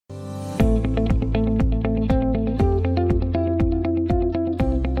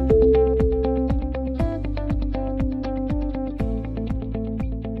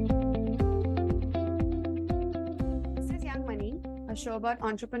about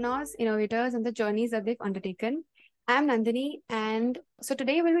entrepreneurs, innovators, and the journeys that they've undertaken. I'm Nandini, and so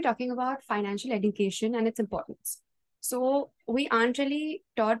today we'll be talking about financial education and its importance. So, we aren't really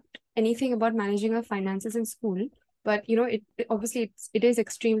taught anything about managing our finances in school, but obviously it is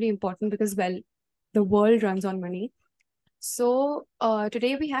extremely important because, well, the world runs on money. So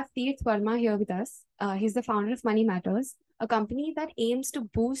today we have Teerth Varma here with us. He's the founder of Money Matters, a company that aims to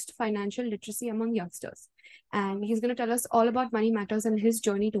boost financial literacy among youngsters. And he's going to tell us all about Money Matters and his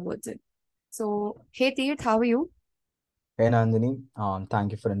journey towards it. So, hey Teerth, how are you? Hey Nandini,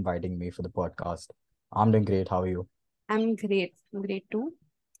 thank you for inviting me for the podcast. I'm doing great. How are you? I'm great. I'm great too.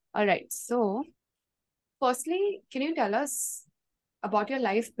 All right. So, firstly, can you tell us about your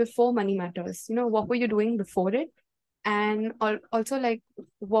life before Money Matters? What were you doing before it? And also, like,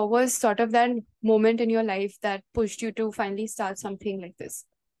 what was sort of that moment in your life that pushed you to finally start something like this,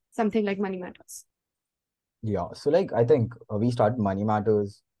 something like Money Matters? Yeah, so I think we started Money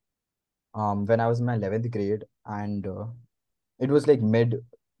Matters when I was in my 11th grade, and it was like mid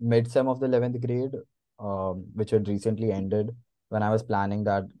sem of the 11th grade, which had recently ended when I was planning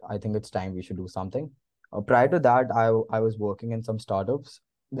that I think it's time we should do something. Prior to that, I was working in some startups.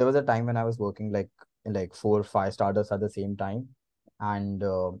 There was a time when I was working in like 4 or 5 startups at the same time, and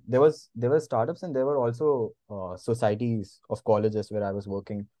there were startups and there were also societies of colleges where I was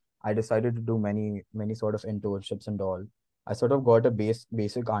working. I decided to do many sort of internships and all. I sort of got a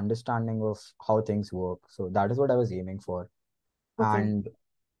basic understanding of how things work. So that is what I was aiming for. Okay. And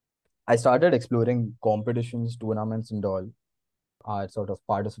I started exploring competitions, tournaments, and all. I sort of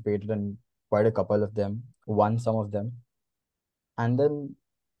participated in quite a couple of them, won some of them. And then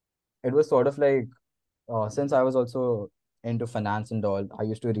it was sort of like, since I was also into finance and all, I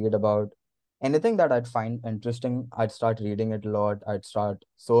used to read about anything that I'd find interesting. I'd start reading it a lot. I'd start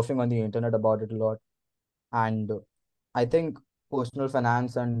surfing on the internet about it a lot. And I think personal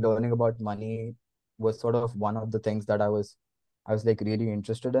finance and learning about money was sort of one of the things that I was like really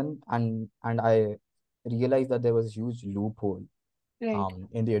interested in, and I realized that there was a huge loophole Right.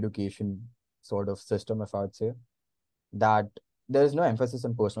 in the education sort of system, if I would say, that there is no emphasis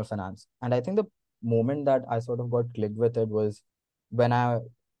on personal finance. And I think the moment that I sort of got clicked with it was when I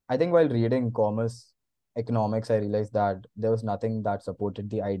think while reading commerce economics, I realized that there was nothing that supported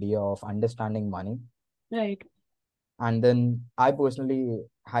the idea of understanding money. Right. And then I personally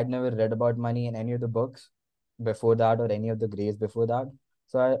had never read about money in any of the books before that or any of the grades before that.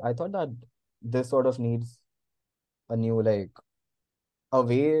 So I thought that this sort of needs a new, like, a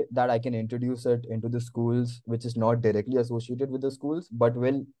way that I can introduce it into the schools, which is not directly associated with the schools, but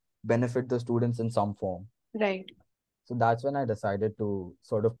will benefit the students in some form. Right. So that's when I decided to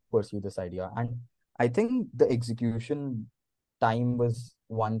sort of pursue this idea. And I think the execution time was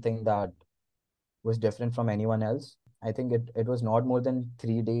one thing that was different from anyone else. I think it was not more than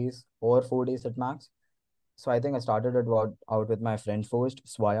 3 days or 4 days at max. So I think I started it out with my friend first,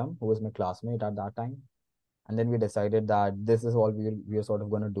 Swayam, who was my classmate at that time. And then we decided that this is all we are sort of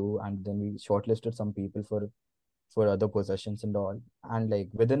going to do. And then we shortlisted some people for other possessions and all. And like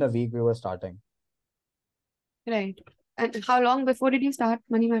within a week, we were starting. Right. And how long before did you start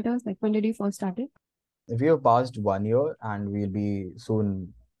Money Matters? Like, when did you first start it? We have passed 1 year and we'll be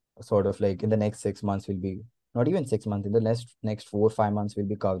soon sort of like in the next 6 months, we'll be not even 6 months, in the next 4 or 5 months, we'll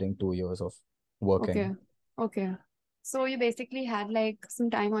be covering 2 years of Okay. working. Okay. So you basically had like some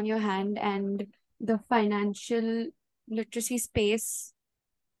time on your hand, and the financial literacy space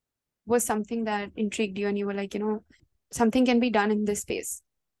was something that intrigued you, and you were like, something can be done in this space.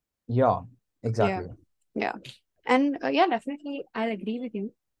 Yeah, Yeah. exactly. Yeah. And yeah, definitely, I'll agree with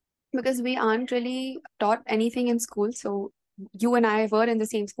you because we aren't really taught anything in school. So you and I were in the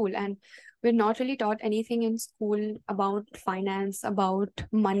same school, and we're not really taught anything in school about finance, about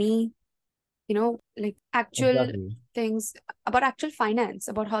money, like actual Exactly. things about actual finance,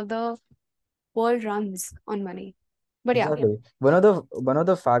 about how the world runs on money. But yeah, Exactly. One of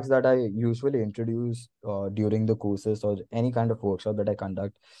the facts that I usually introduce during the courses or any kind of workshop that I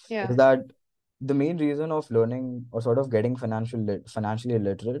conduct yeah, is that the main reason of learning or sort of getting financially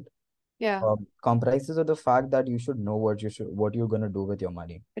literate yeah, comprises of the fact that you should know what you're gonna do with your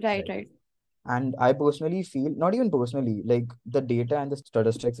money, right, right? right. And I personally feel, not even personally, like the data and the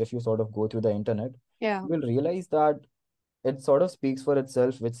statistics, if you sort of go through the internet, Yeah. you will realize that it sort of speaks for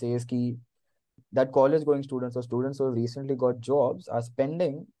itself, which says ki that college going students or students who have recently got jobs are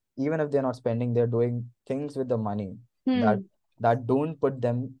spending, even if they're not spending, they're doing things with the money that Hmm. don't put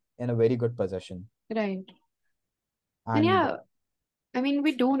them in a very good position. Right. And And yeah, I mean,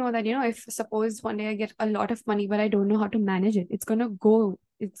 we do know that, if suppose one day I get a lot of money, but I don't know how to manage it, it's gonna go,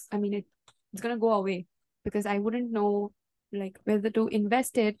 it's, I mean, it's gonna go away because I wouldn't know. like whether to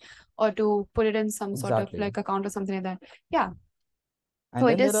invest it or to put it in some sort of Exactly. like account or something like that. Yeah. So And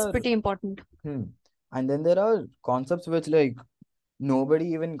it then there is are pretty important. hmm, and then there are concepts which like nobody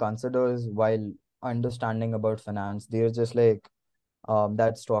even considers while understanding about finance. They're just like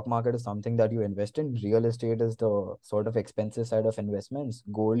that stock market is something that you invest in. Real estate is the sort of expensive side of investments.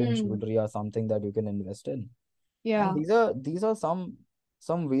 Gold and Hmm. jewelry are something that you can invest in. And Yeah. these are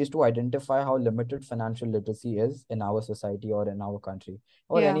some ways to identify how limited financial literacy is in our society or in our country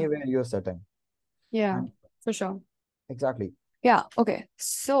or Yeah. anywhere you're sitting. Yeah. And For sure. exactly. Yeah. Okay.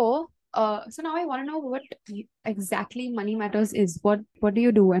 So now I want to know what exactly Money Matters is. What do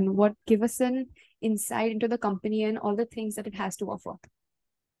you do, and what give us an insight into the company and all the things that it has to offer.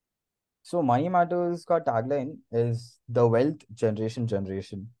 So Money Matters ka tagline is the wealth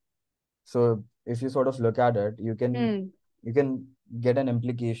generation. So if you sort of look at it, Hmm. you can get an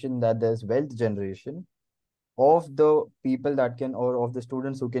implication that there's wealth generation of the people that can or of the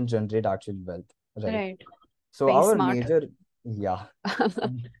students who can generate actual wealth, right? Right. So Very our smart. major, yeah,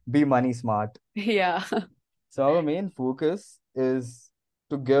 be money smart. Yeah. So our main focus is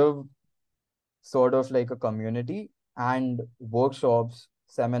to give sort of like a community and workshops,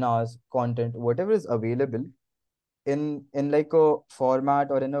 seminars, content, whatever is available in like a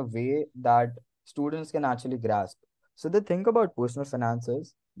format or in a way that students can actually grasp. So the thing about personal finance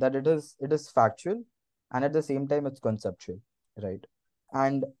is that it is factual and at the same time it's conceptual, right?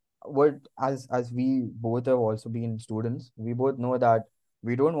 And what as we both have also been students, we both know that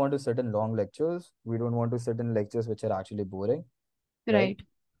we don't want to sit in long lectures. We don't want to sit in lectures which are actually boring, right? Right.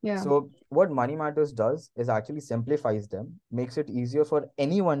 Yeah. So what Money Matters does is actually simplifies them, makes it easier for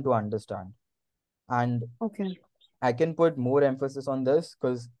anyone to understand. And Okay. I can put more emphasis on this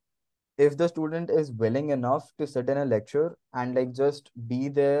because if the student is willing enough to sit in a lecture and like just be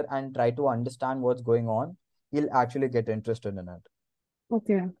there and try to understand what's going on, he'll actually get interested in it.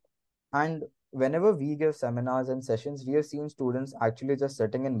 Okay. And whenever we give seminars and sessions, we have seen students actually just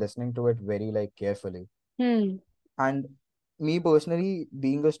sitting and listening to it very like carefully. Hmm. And me personally,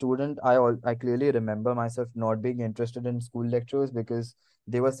 being a student, I clearly remember myself not being interested in school lectures because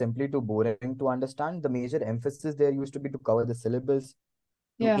they were simply too boring to understand. The major emphasis there used to be to cover the syllabus,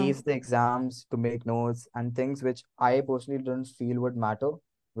 to Yeah. ace the exams, to make notes, and things which I personally don't feel would matter,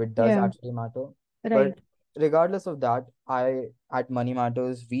 which does Yeah. actually matter. But Right. regardless of that, I at Money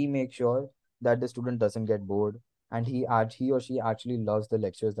Matters, we make sure that the student doesn't get bored and he or she actually loves the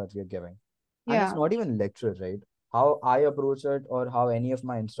lectures that we are giving. And it's Yeah. not even lecture, right? How I approach it or how any of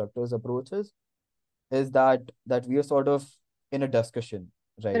my instructors approaches is that we are sort of in a discussion,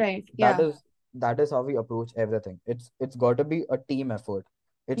 right? Right. that Yeah. is that is how we approach everything. It's got to be a team effort.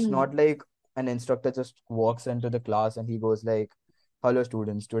 It's Hmm. not like an instructor just walks into the class and he goes like, hello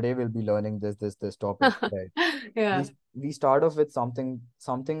students, today we'll be learning this topic, right? we Yeah. we start off with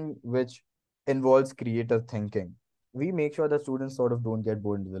something which involves creative thinking. We make sure that students sort of don't get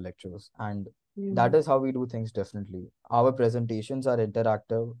bored into the lectures, and that Hmm. is how we do things differently. Our presentations are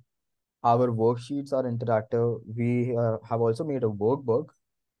interactive, our worksheets are interactive. We have also made a workbook,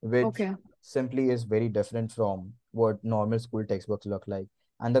 which Okay. simply is very different from what normal school textbooks look like.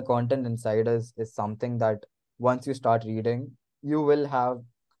 And the content inside is something that once you start reading, you will have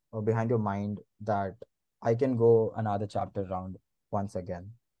behind your mind that I can go another chapter round once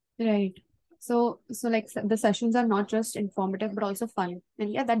again. Right. So like the sessions are not just informative but also fun.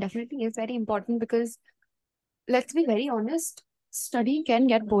 And yeah, that definitely is very important because let's be very honest, study can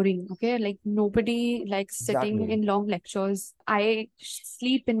get boring. Okay. Like nobody likes sitting Exactly. in long lectures. I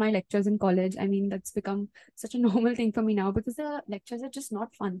sleep in my lectures in college. I mean, that's become such a normal thing for me now because the lectures are just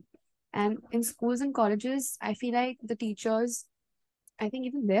not fun. And in schools and colleges, I feel like the teachers, I think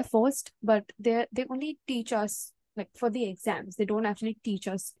even they're forced, but they only teach us like for the exams. They don't actually teach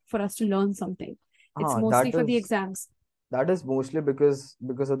us for us to learn something. It's Uh, mostly that for the is exams. that is mostly because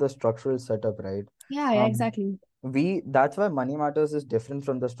of the structural setup, right? Yeah, yeah, Um, exactly. we That's why Money Matters is different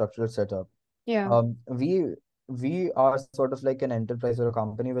from the structural setup. Yeah, um we are sort of like an enterprise or a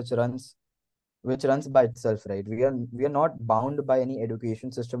company which runs by itself, right? We are not bound by any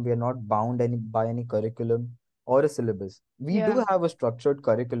education system. We are not bound by any curriculum or a syllabus. We yeah. do have a structured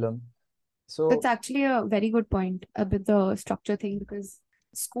curriculum. That's So actually a very good point with the structure thing because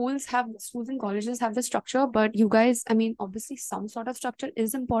schools and colleges have the structure, but you guys, I mean, obviously some sort of structure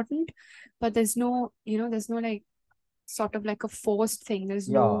is important, but there's no, there's no like sort of like a forced thing. There's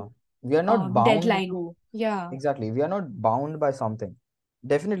yeah, no we are not bound deadline. to Yeah. exactly, we are not bound by something.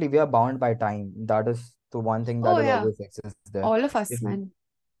 Definitely we are bound by time. That is the one thing that Oh will yeah. always exist there. All of us, If man.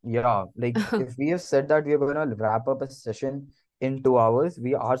 Yeah, like if we have said that we are going to wrap up a session in 2 hours,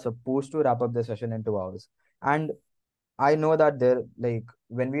 we are supposed to wrap up the session in 2 hours. And I know that there, like,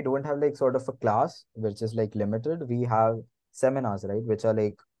 when we don't have like sort of a class which is like limited, we have seminars, right? Which are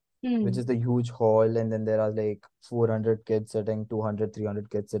like, which Hmm. is the huge hall, and then there are like 400 kids sitting, 200, 300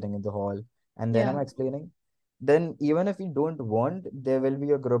 kids sitting in the hall, and then I'm Yeah. explaining. Then even if we don't want, there will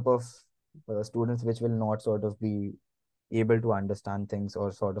be a group of students which will not sort of be able to understand things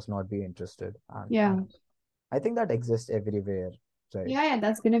or sort of not be interested. And Yeah. I think that exists everywhere, right? Yeah, yeah,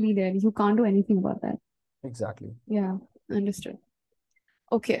 that's gonna be there. You can't do anything about that. Exactly. Yeah, understood.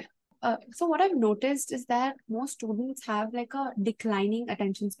 Okay. So what I've noticed is that most students have like a declining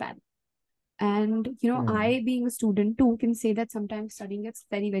attention span. And Hmm. I being a student too can say that sometimes studying gets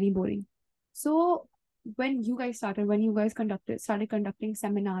very, very boring. So when you guys started conducting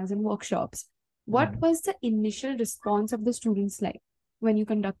seminars and workshops, what Hmm. was the initial response of the students like when you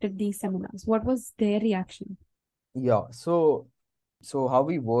conducted these seminars? What was their reaction? Yeah. So how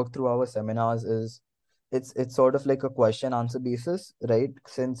we work through our seminars is it's sort of like a question answer basis, right?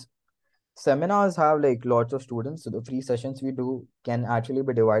 Since seminars have like lots of students, so the free sessions we do can actually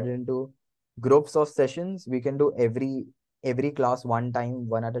be divided into groups of sessions. We can do every class one time,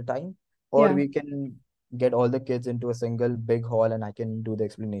 one at a time, or Yeah. we can get all the kids into a single big hall and I can do the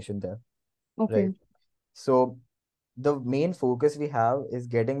explanation there, right? Okay. So the main focus we have is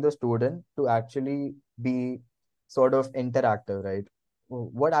getting the student to actually be sort of interactive, right?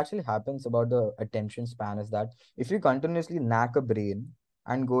 What actually happens about the attention span is that if you continuously knack a brain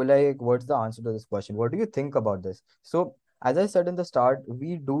and go like, what's the answer to this question? What do you think about this? So, as I said in the start,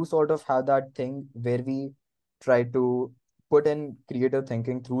 we do sort of have that thing where we try to put in creative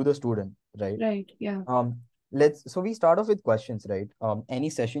thinking through the student, right? Right. Yeah. um let's so we start off with questions, right? Any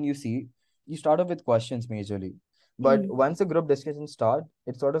session you see, you start off with questions majorly, but Hmm. once the group discussion start,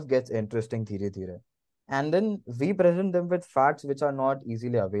 it sort of gets interesting dheere dheere, and then we present them with facts which are not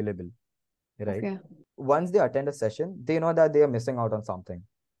easily available, right? Okay. Once they attend a session, they know that they are missing out on something,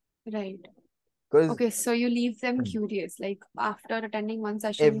 Right. because Okay, so you leave them curious. Like after attending one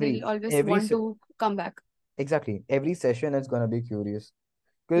session, they'll every always every want se- to come back. exactly, every session is going to be curious,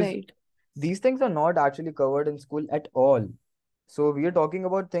 because Right. these things are not actually covered in school at all. So we are talking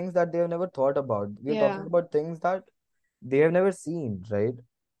about things that they have never thought about. We are talking Yeah. about things that they have never seen, right?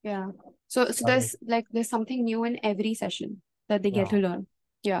 Yeah. So And there's something new in every session that they get yeah, to learn.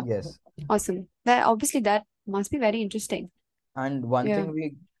 Yeah. yes. Awesome. That obviously that must be very interesting. And one Yeah. thing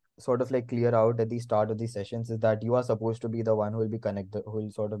we sort of like clear out at the start of these sessions is that you are supposed to be the one who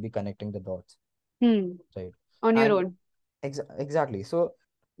will sort of be connecting the dots, Hmm. right? On your And own. exactly. So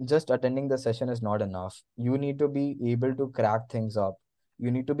just attending the session is not enough. You need to be able to crack things up.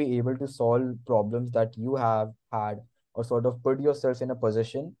 You need to be able to solve problems that you have had, or sort of put yourself in a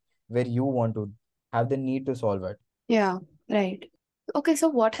position where you want to have the need to solve it. Yeah. Right. Okay, so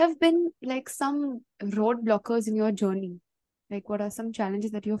what have been like some roadblockers in your journey? Like what are some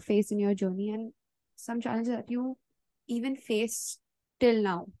challenges that you've faced in your journey and some challenges that you even face till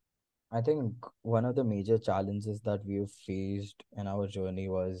now? I think one of the major challenges that we've faced in our journey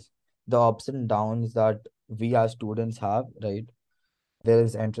was the ups and downs that we as students have, right? There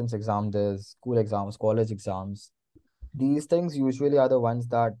is entrance exam, there's school exams, college exams. These things usually are the ones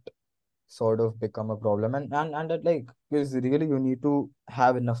that sort of become a problem, and that, like, because really you need to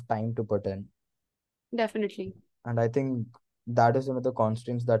have enough time to put in, Definitely. and I think that is one of the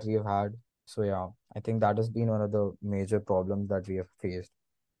constraints that we have had. So yeah, I think that has been one of the major problems that we have faced,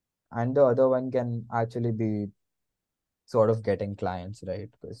 and the other one can actually be sort of getting clients, right?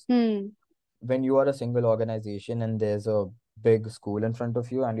 Because Hmm. when you are a single organization and there's a big school in front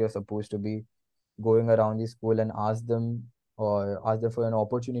of you and you're supposed to be going around the school and ask them for an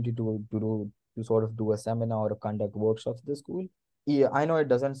opportunity to sort of do a seminar or conduct workshops at the school. Yeah, I know it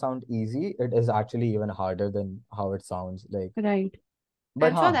doesn't sound easy. It is actually even harder than how it sounds like. Right.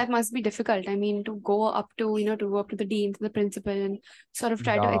 But I'm sure huh, that must be difficult. I mean, to go up to the dean, to the principal, and sort of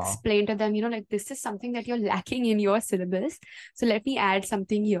try to yeah. explain to them, like this is something that you're lacking in your syllabus. So let me add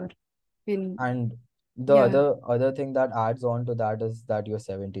something here. In And the Yeah, other thing that adds on to that is that you're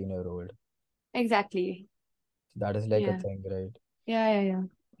 17-year-old. exactly. That is like a Yeah, thing, right? yeah.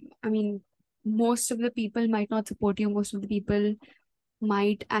 I mean, most of the people might not support you. Most of the people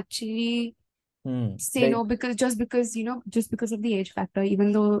might actually say Like, no because just because of the age factor,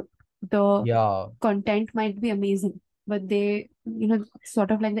 even though the yeah, content might be amazing, but they,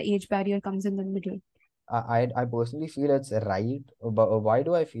 sort of like the age barrier comes in the middle. I personally feel it's right. But why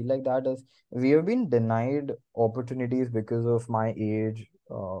do I feel like that is we have been denied opportunities because of my age,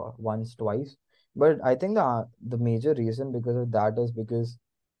 once, twice. But I think the major reason because of that is because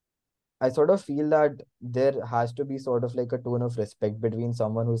I sort of feel that there has to be sort of like a tone of respect between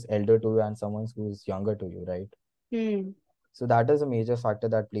someone who's elder to you and someone who's younger to you, right? Hmm. So that is a major factor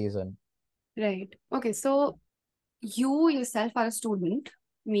that plays in. Right. Okay. So you yourself are a student.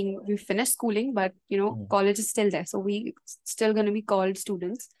 I mean, we finished schooling, but Mm. college is still there. So we still gonna be called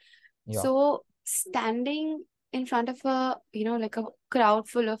students. Yeah. So standing in front of a, like a crowd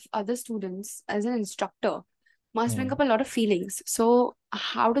full of other students as an instructor must bring Hmm. up a lot of feelings. So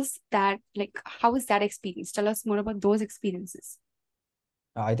how is that experience? Tell us more about those experiences.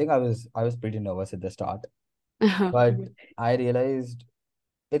 I think I was pretty nervous at the start, but I realized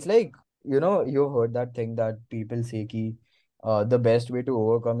it's like, you've heard that thing that people say ki, the best way to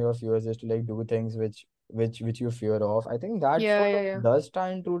overcome your fears is to like do things which you fear of. I think that Yeah, sort yeah, of yeah. does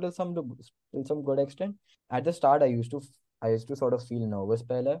stand true to some good extent. At the start, I used to sort of feel nervous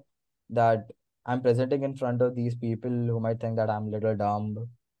pehle, that I'm presenting in front of these people who might think that I'm little dumb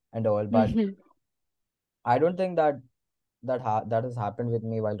and all, but I don't think that has happened with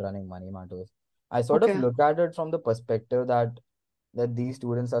me while running Money Matters. I sort of Okay. look at it from the perspective that these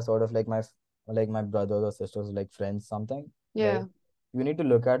students are sort of like my brothers or sisters, like friends, something, right? Yeah, You need to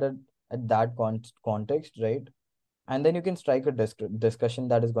look at it at that context, right? And then you can strike a discussion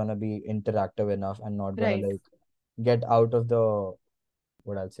that is gonna be interactive enough and not gonna right. like get out of the,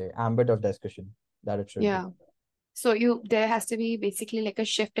 what I'll say, ambit of discussion that it should be. Yeah. So there has to be basically like a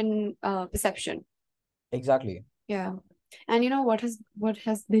shift in perception. Exactly. Yeah. And what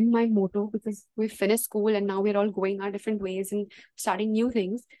has been my motto, because we finished school and now we're all going our different ways and starting new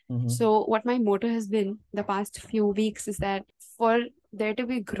things. Mm-hmm. So what my motto has been the past few weeks is that for there to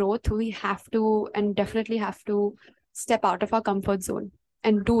be growth, we have to and definitely have to step out of our comfort zone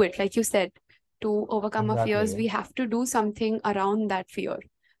and do it. Like you said, to overcome our fears, Exactly. we have to do something around that fear.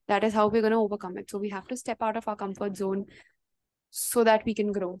 That is how we're going to overcome it. So we have to step out of our comfort zone so that we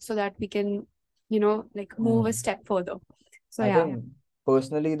can grow, so that we can, like move a Mm. step further. So I yeah, think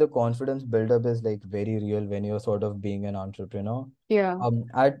personally the confidence buildup is like very real when you're sort of being an entrepreneur. yeah,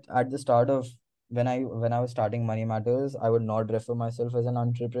 At the start of when I was starting Money Matters, I would not refer myself as an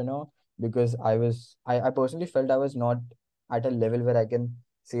entrepreneur because I personally felt I was not at a level where I can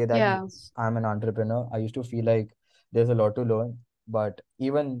say that yeah, yes, I'm an entrepreneur. I used to feel like there's a lot to learn, but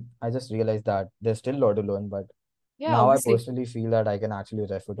even I just realized that there's still a lot to learn. But yeah, now I obviously, personally feel that I can actually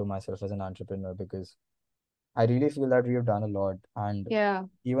refer to myself as an entrepreneur because I really feel that we have done a lot. And yeah,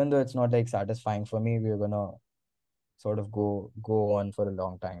 even though it's not like satisfying for me, we're gonna sort of go on for a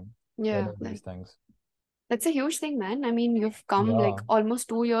long time yeah, learning these like things. that's a huge thing, man. I mean, you've come like Yeah, almost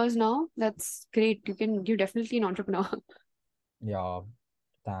 2 years now. That's great. You're definitely an entrepreneur. yeah.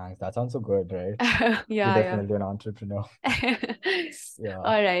 Thanks. That sounds so good, right? You're Yeah, definitely an entrepreneur. yeah. Yeah.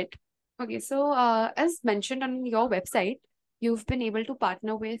 All right. Okay, so as mentioned on your website, you've been able to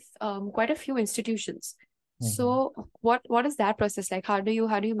partner with quite a few institutions. Mhm. So what is that process like? How do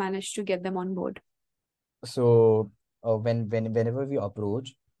you manage to get them on board? So whenever we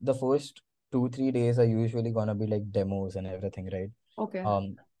approach, the first 2 3 days are usually gonna be like demos and everything, right? Okay.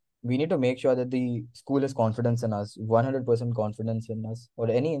 Um, we need to make sure that the school has confidence in us, 100% confidence in us, or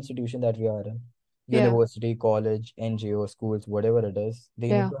any institution that we are in, Yeah. university, college, NGO, schools, whatever it is. They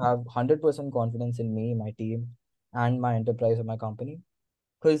need Yeah. to have 100% confidence in me, my team, and my enterprise or my company.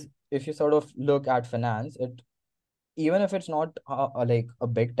 Because if you sort of look at finance, it even if it's not like a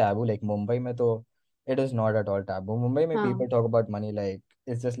big taboo like Mumbai mein to it is not at all taboo. Mumbai mein Huh. people talk about money like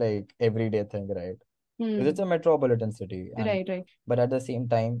it's just like everyday thing, right? Because Hmm. it's a metropolitan city, and Right, right. but at the same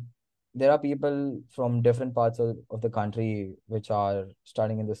time there are people from different parts of the country which are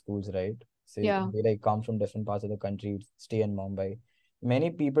studying in the schools, right? Say Yeah. they like come from different parts of the country, stay in Mumbai. Many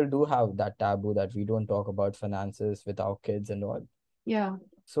people do have that taboo that we don't talk about finances with our kids and all. Yeah.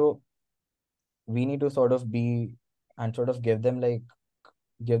 So we need to sort of be and sort of give them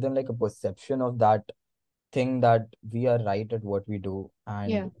like a perception of that thing that we are right at what we do, and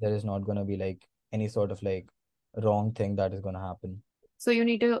Yeah. there is not going to be like any sort of like wrong thing that is going to happen. So you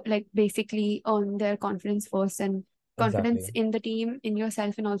need to like basically earn their confidence first, and confidence Exactly. in the team, in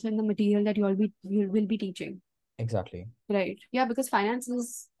yourself, and also in the material that you will be teaching. Exactly. Right. Yeah, because finance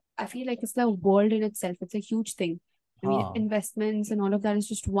is, I feel like it's the world in itself. It's a huge thing. I mean, Huh. investments and all of that is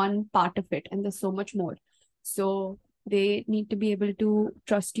just one part of it, and there's so much more. So they need to be able to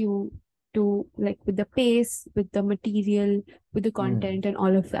trust you to like with the pace, with the material, with the Mm, content, and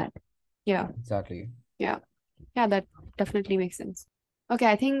all of that. Yeah. exactly. Yeah. Yeah, that definitely makes sense. Okay,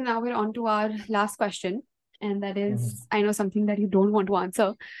 I think now we're on to our last question. And that Mhm. is, I know something that you don't want to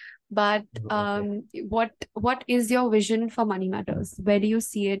answer, but Okay. what is your vision for Money Matters? Where do you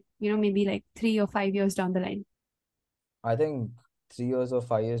see it, maybe like 3 or 5 years down the line? I think 3 years or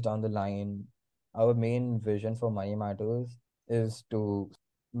 5 years down the line, our main vision for Money Matters is to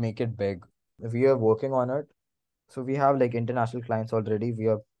make it big. We are working on it. So we have like international clients already.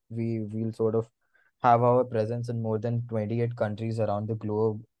 We'll sort of have our presence in more than 28 countries around the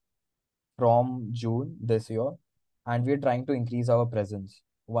globe from June this year, and we're trying to increase our presence.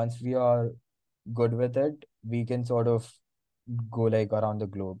 Once we are good with it, we can sort of go like around the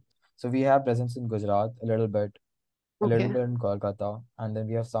globe. So we have presence in Gujarat a little Okay. bit in Kolkata, and then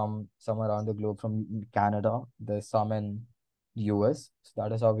we have some around the globe from Canada. There's some in US. So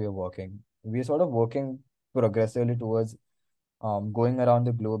that is how we are working. We're sort of working progressively towards going around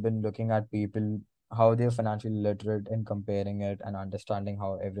the globe and looking at people, how they're financially literate, and comparing it and understanding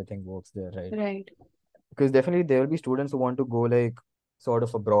how everything works there, right? Right. Because definitely there will be students who want to go like sort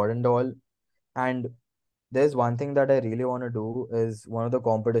of abroad and all. And there's one thing that I really want to do is one of the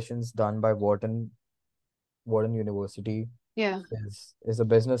competitions done by Wharton University Yeah. is a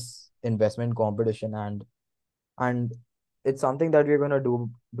business investment competition, and it's something that we're gonna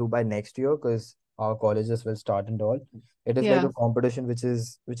do by next year because our colleges will start and all. It is like Yeah. a competition which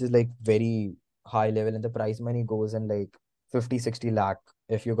is like very high level, and the prize money goes in like 50-60 lakh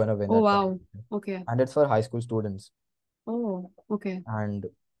if you're gonna win Oh, that prize. wow. Okay. And it's for high school students. Oh, okay. And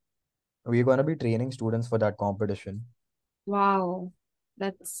we're gonna be training students for that competition. Wow.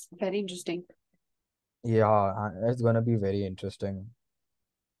 That's very interesting. Yeah, and it's gonna be very interesting.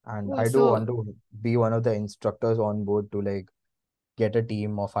 And Oh, I do so want to be one of the instructors on board to like get a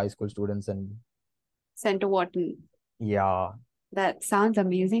team of high school students and Center Wharton. yeah, That sounds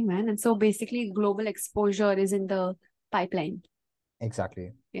amazing, man. And so basically, global exposure is in the pipeline.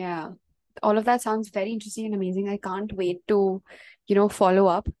 exactly. Yeah. All of that sounds very interesting and amazing. I can't wait to, follow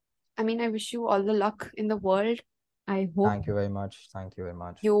up. I mean, I wish you all the luck in the world. I hope Thank you very much. Thank you very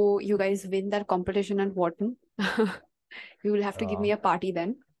much. you guys win that competition at Wharton. You will have to give Uh, me a party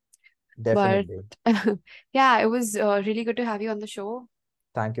then. But Definitely. yeah, it was really good to have you on the show.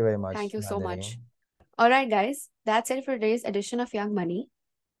 Thank you very much, Thank you so Nandini. much. All right, guys, that's it for today's edition of Young Money.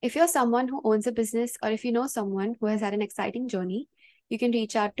 If you're someone who owns a business or if you know someone who has had an exciting journey, you can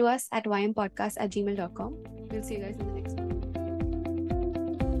reach out to us at ympodcast@gmail.com. We'll see you guys in the next one.